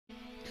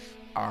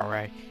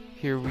Alright,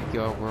 here we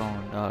go. We're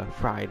on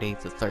Friday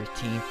the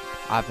 13th.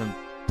 I haven't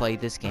played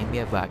this game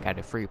yet, but I got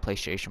a free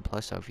PlayStation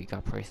Plus. So if you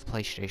got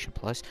PlayStation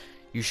Plus,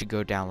 you should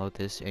go download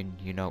this. And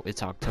you know,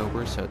 it's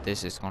October, so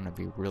this is going to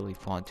be really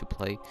fun to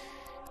play.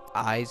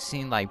 I've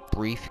seen like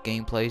brief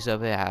gameplays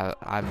of it.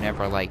 I've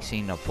never like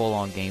seen a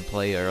full-on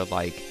gameplay or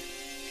like,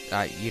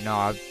 you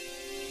know,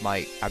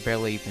 I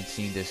barely even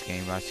seen this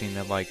game. I've seen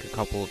it like a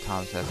couple of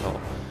times, that's all.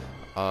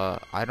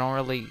 I don't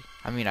really,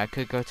 I mean, I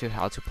could go to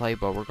how to play,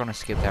 but we're gonna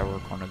skip that. We're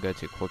gonna go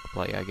to quick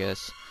play, I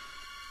guess.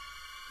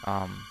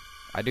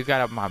 I do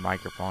got up my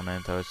microphone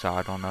in though, so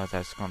I don't know if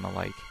that's gonna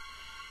like,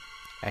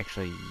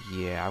 actually,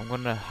 yeah, I'm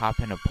gonna hop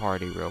in a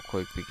party real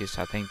quick because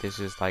I think this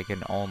is like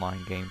an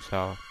online game,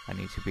 so I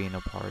need to be in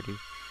a party.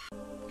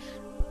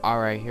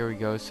 Alright, here we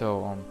go.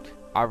 So,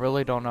 I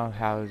really don't know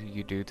how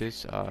you do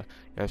this.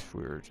 Yes,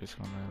 we're just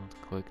gonna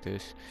click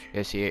this.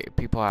 Yeah, see,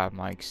 people have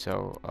mics,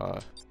 so,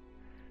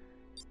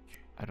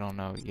 I don't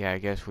know. Yeah, I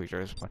guess we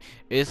just play.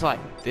 It's like,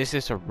 this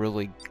is a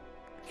really,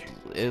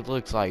 it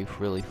looks like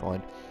really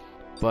fun.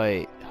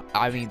 But,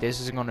 I mean, this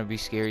is gonna be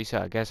scary, so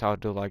I guess I'll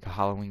do like a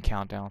Halloween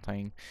countdown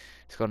thing.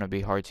 It's gonna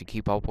be hard to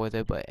keep up with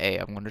it, but hey,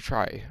 I'm gonna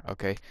try,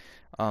 okay?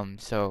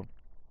 So,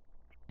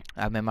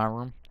 I'm in my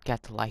room,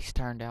 got the lights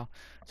turned out,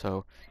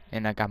 so,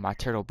 and I got my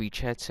Turtle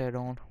Beach headset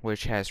on,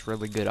 which has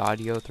really good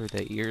audio through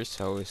the ears,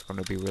 so it's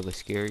gonna be really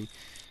scary.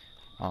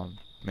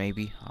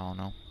 Maybe, I don't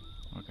know.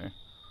 Okay.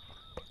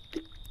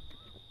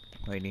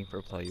 Waiting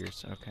for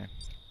players, okay.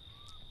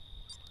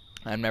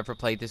 I've never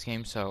played this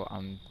game, so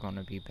I'm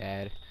gonna be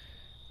bad.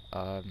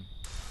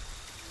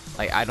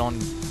 Like I don't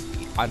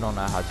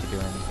know how to do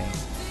anything.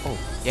 Oh,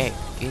 yay,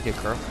 get it,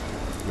 girl.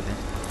 Get it.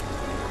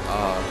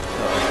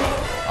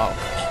 Oh,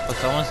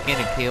 someone's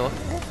getting killed.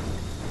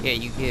 Yeah,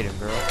 you get it,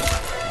 girl. Okay.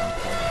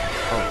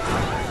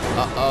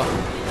 Oh,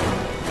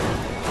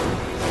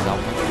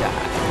 someone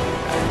died.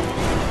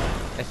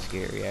 That's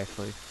scary,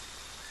 actually.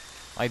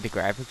 Like the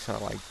graphics are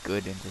like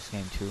good in this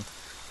game too.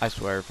 I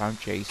swear, if I'm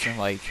Jason,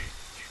 like,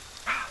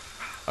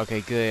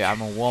 okay, good,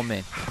 I'm a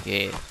woman.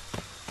 Yeah.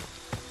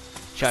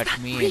 Touch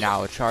me and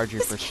I'll charge you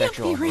for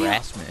sexual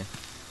harassment.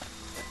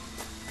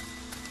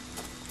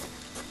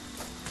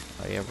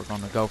 Oh yeah, we're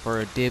gonna go for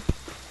a dip.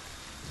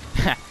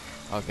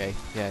 Okay,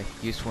 yeah,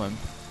 you swim.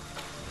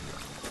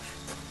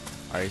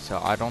 Alright, so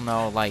I don't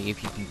know, like,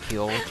 if you can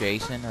kill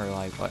Jason or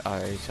like what.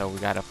 Alright, so we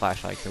got a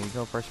flashlight. Can we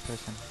go first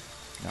person?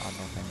 No, I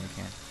don't think we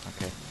can.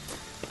 Okay.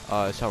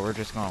 So we're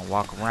just gonna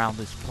walk around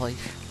this place.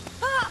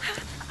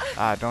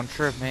 Don't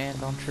trip, man,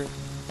 don't trip.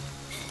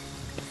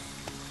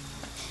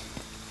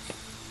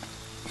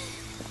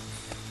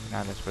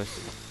 Not supposed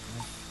to.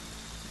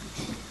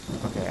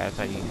 Okay, I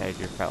thought you had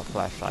your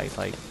flashlight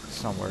like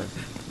somewhere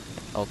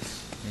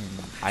else,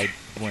 and I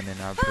wouldn't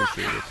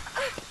appreciate it.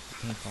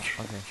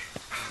 Okay.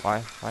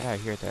 Why did I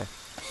hear that?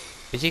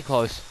 Is he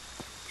close?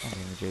 Okay,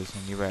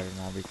 Jason, you better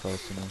not be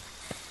close to me.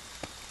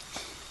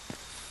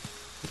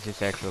 It's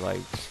just actually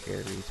like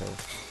scary,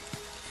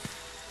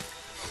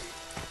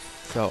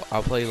 so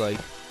I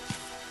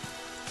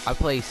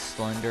play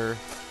Slender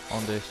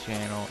on this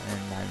channel,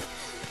 and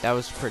that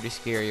was pretty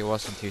scary. It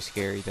wasn't too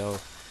scary though.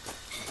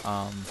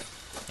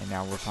 And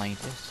now we're playing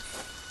this.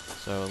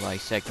 So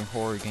like second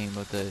horror game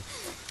of the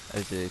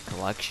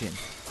collection.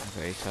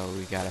 Okay, so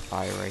we got a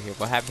fire right here.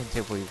 What happens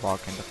if we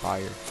walk into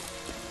fire?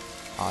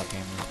 Aw,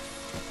 damn it.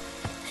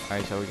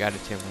 Alright, so we got a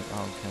tip.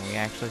 Oh, can we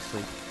actually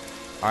sleep?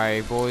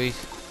 Alright, boys,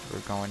 we're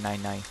going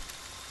night-night.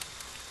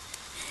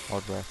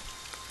 Hold breath.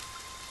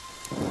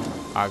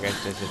 I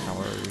guess this is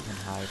somewhere we can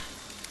hide.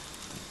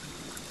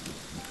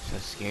 So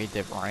scared.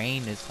 The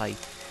rain is like,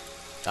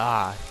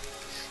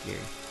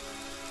 scary.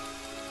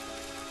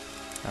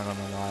 I don't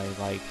know why,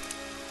 like,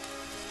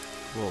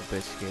 a little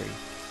bit scary.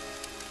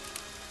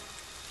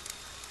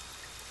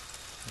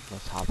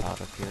 Let's hop out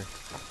of here.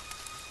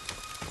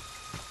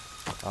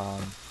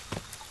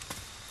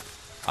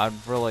 I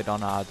really don't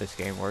know how this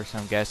game works.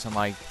 I'm guessing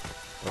like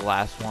the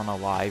last one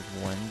alive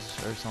wins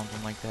or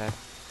something like that.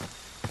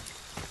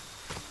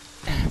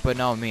 But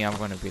no, me, I'm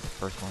gonna be the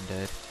first one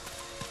dead.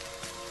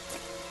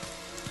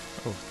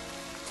 Oh.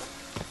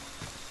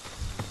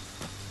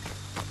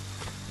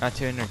 Not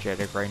too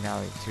energetic right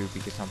now too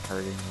because I'm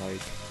hurting,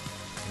 like,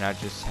 and I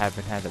just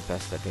haven't had the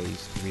best of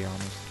days, to be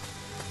honest.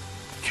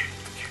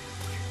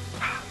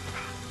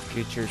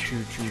 Get your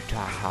choo-choo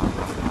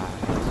ta-ha-ha-ha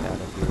out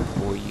of here,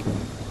 boy.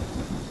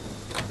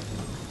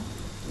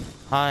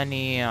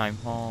 Honey, I'm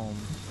home.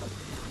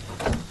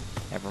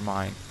 Never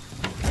mind.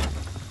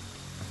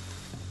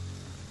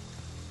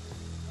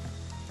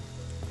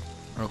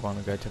 We're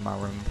gonna go to my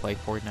room and play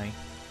Fortnite.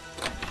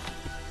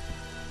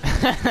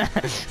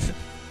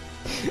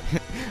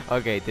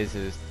 Okay, this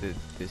is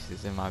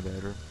in my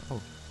bedroom.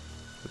 Oh,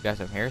 we got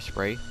some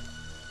hairspray.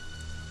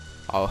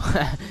 Oh,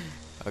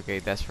 okay,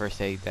 that's first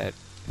aid. That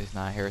is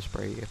not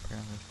hairspray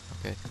apparently.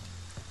 Okay.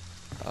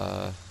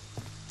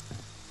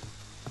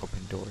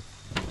 Open door.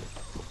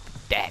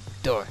 That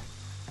door.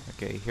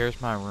 Okay,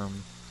 here's my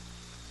room.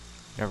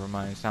 Never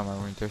mind, it's not my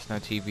room. There's no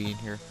TV in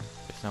here.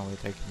 There's no way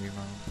they can be my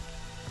room.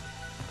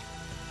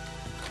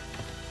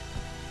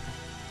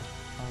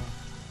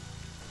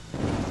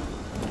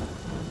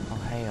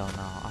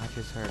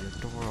 just heard a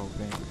door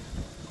open.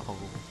 Oh.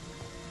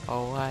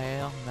 Oh,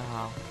 hell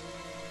no.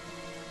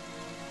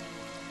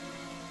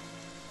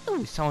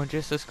 Oh, someone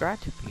just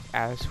subscribed to me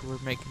as we're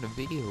making a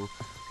video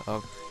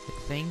of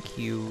thank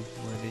you.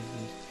 What is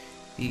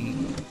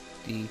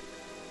this?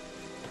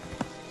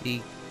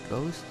 The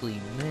ghostly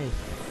myth.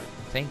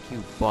 Thank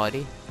you,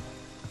 buddy.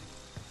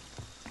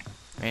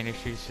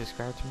 Managed to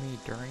subscribe to me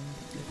during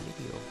the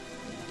video.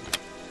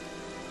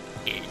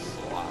 It's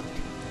locked.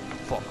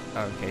 Fuck.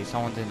 Okay,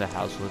 someone's in the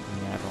house with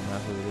me. I don't know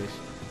who it is.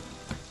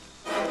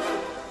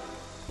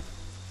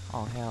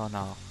 Oh, hell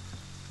no.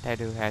 That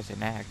dude has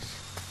an axe.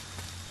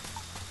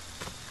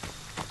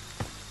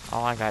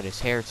 All I got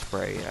is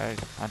hairspray.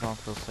 I don't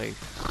feel safe.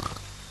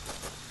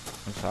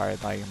 I'm sorry,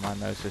 like, my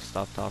nose is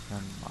stuffed up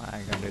and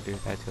I gotta do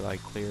that to,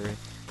 like, clear it.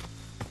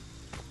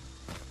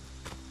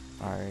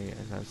 Alright,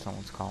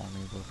 someone's calling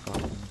me, but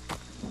fuck me.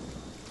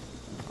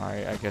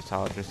 Alright, I guess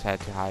I'll just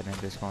have to hide in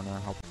this corner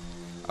and hope.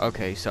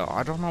 Okay, so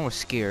I don't know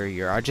what's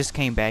scarier. I just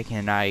came back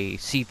and I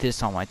see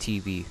this on my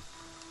TV.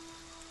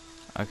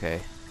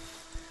 Okay.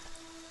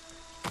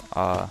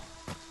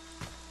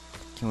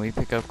 Can we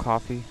pick up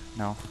coffee?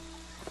 No.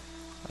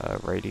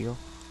 Radio?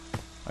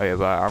 Oh yeah,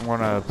 but I'm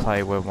gonna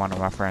play with one of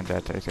my friends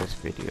after this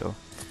video.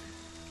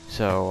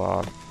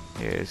 So,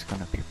 yeah, it's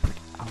gonna be pretty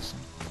awesome.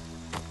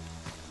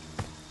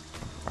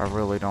 I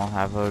really don't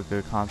have a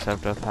good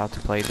concept of how to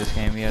play this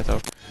game yet, though.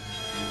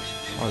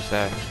 What was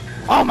that?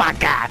 Oh my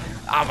god!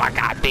 Oh my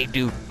god, big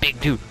dude, big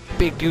dude,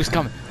 big dude's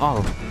coming.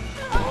 Oh,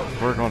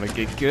 we're gonna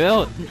get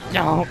killed.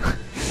 No!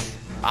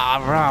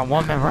 Ah, run,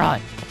 woman,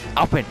 run!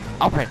 Open,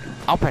 open,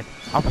 open,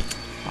 open.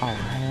 Oh,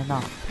 hell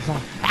no.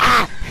 Run.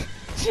 Ah!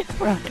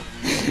 Run!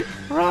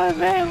 Run,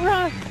 man,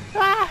 run!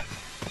 Ah!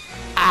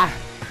 Ah!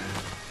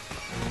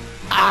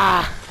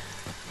 Ah!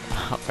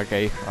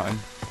 Okay, run.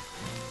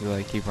 You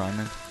like keep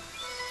running?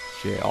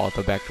 Shit, all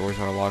the back doors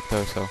are locked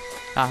though, so.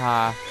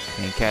 Haha,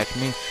 you can't catch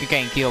me. You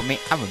can't kill me.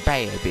 I'm a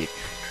bad bitch.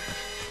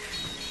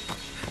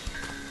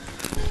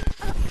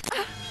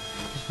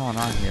 What's going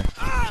on here?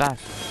 Stop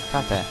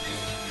that.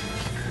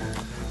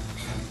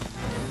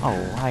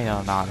 Oh,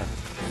 hell no.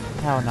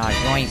 Hell no,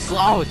 you ain't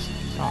slow.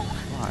 Oh,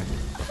 fuck.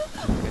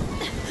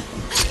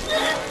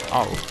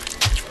 Oh.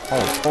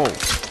 Oh, oh.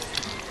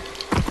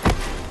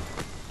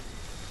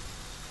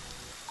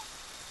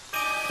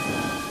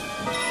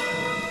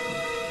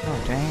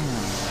 Oh,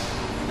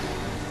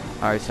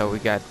 damn. Alright, so we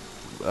got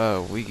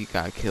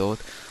killed.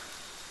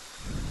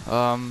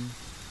 So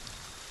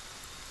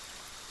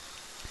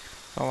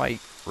like,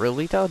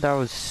 really though, that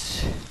was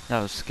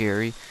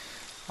scary.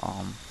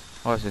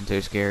 Wasn't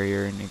too scary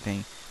or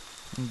anything,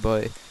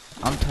 but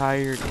I'm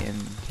tired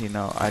and, you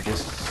know, I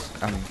just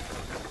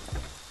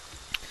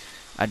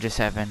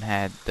haven't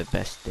had the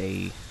best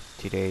day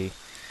today.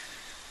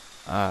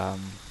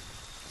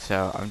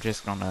 So I'm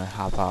just gonna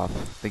hop off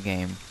the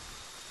game.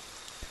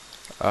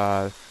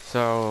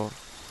 So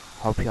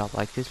hope y'all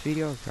like this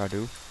video. If y'all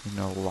do, you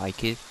know,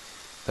 like it,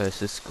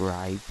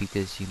 subscribe,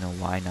 because, you know,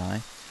 why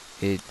not?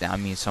 I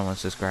mean, someone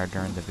subscribed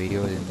during the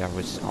video and that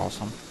was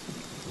awesome.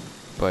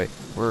 But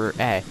we're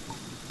at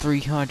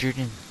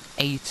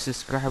 308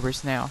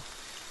 subscribers now.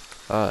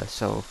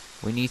 So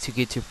we need to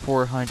get to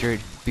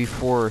 400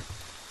 before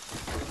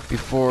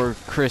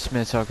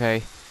Christmas,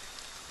 okay?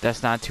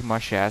 That's not too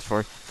much to ask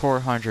for.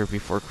 400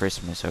 before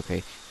Christmas,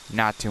 okay?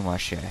 Not too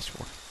much to ask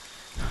for.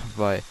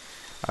 But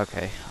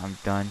okay, I'm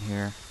done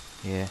here.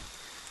 Yeah.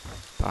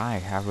 Bye.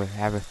 Have a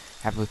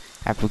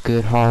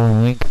good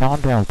Halloween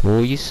countdown,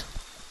 boys.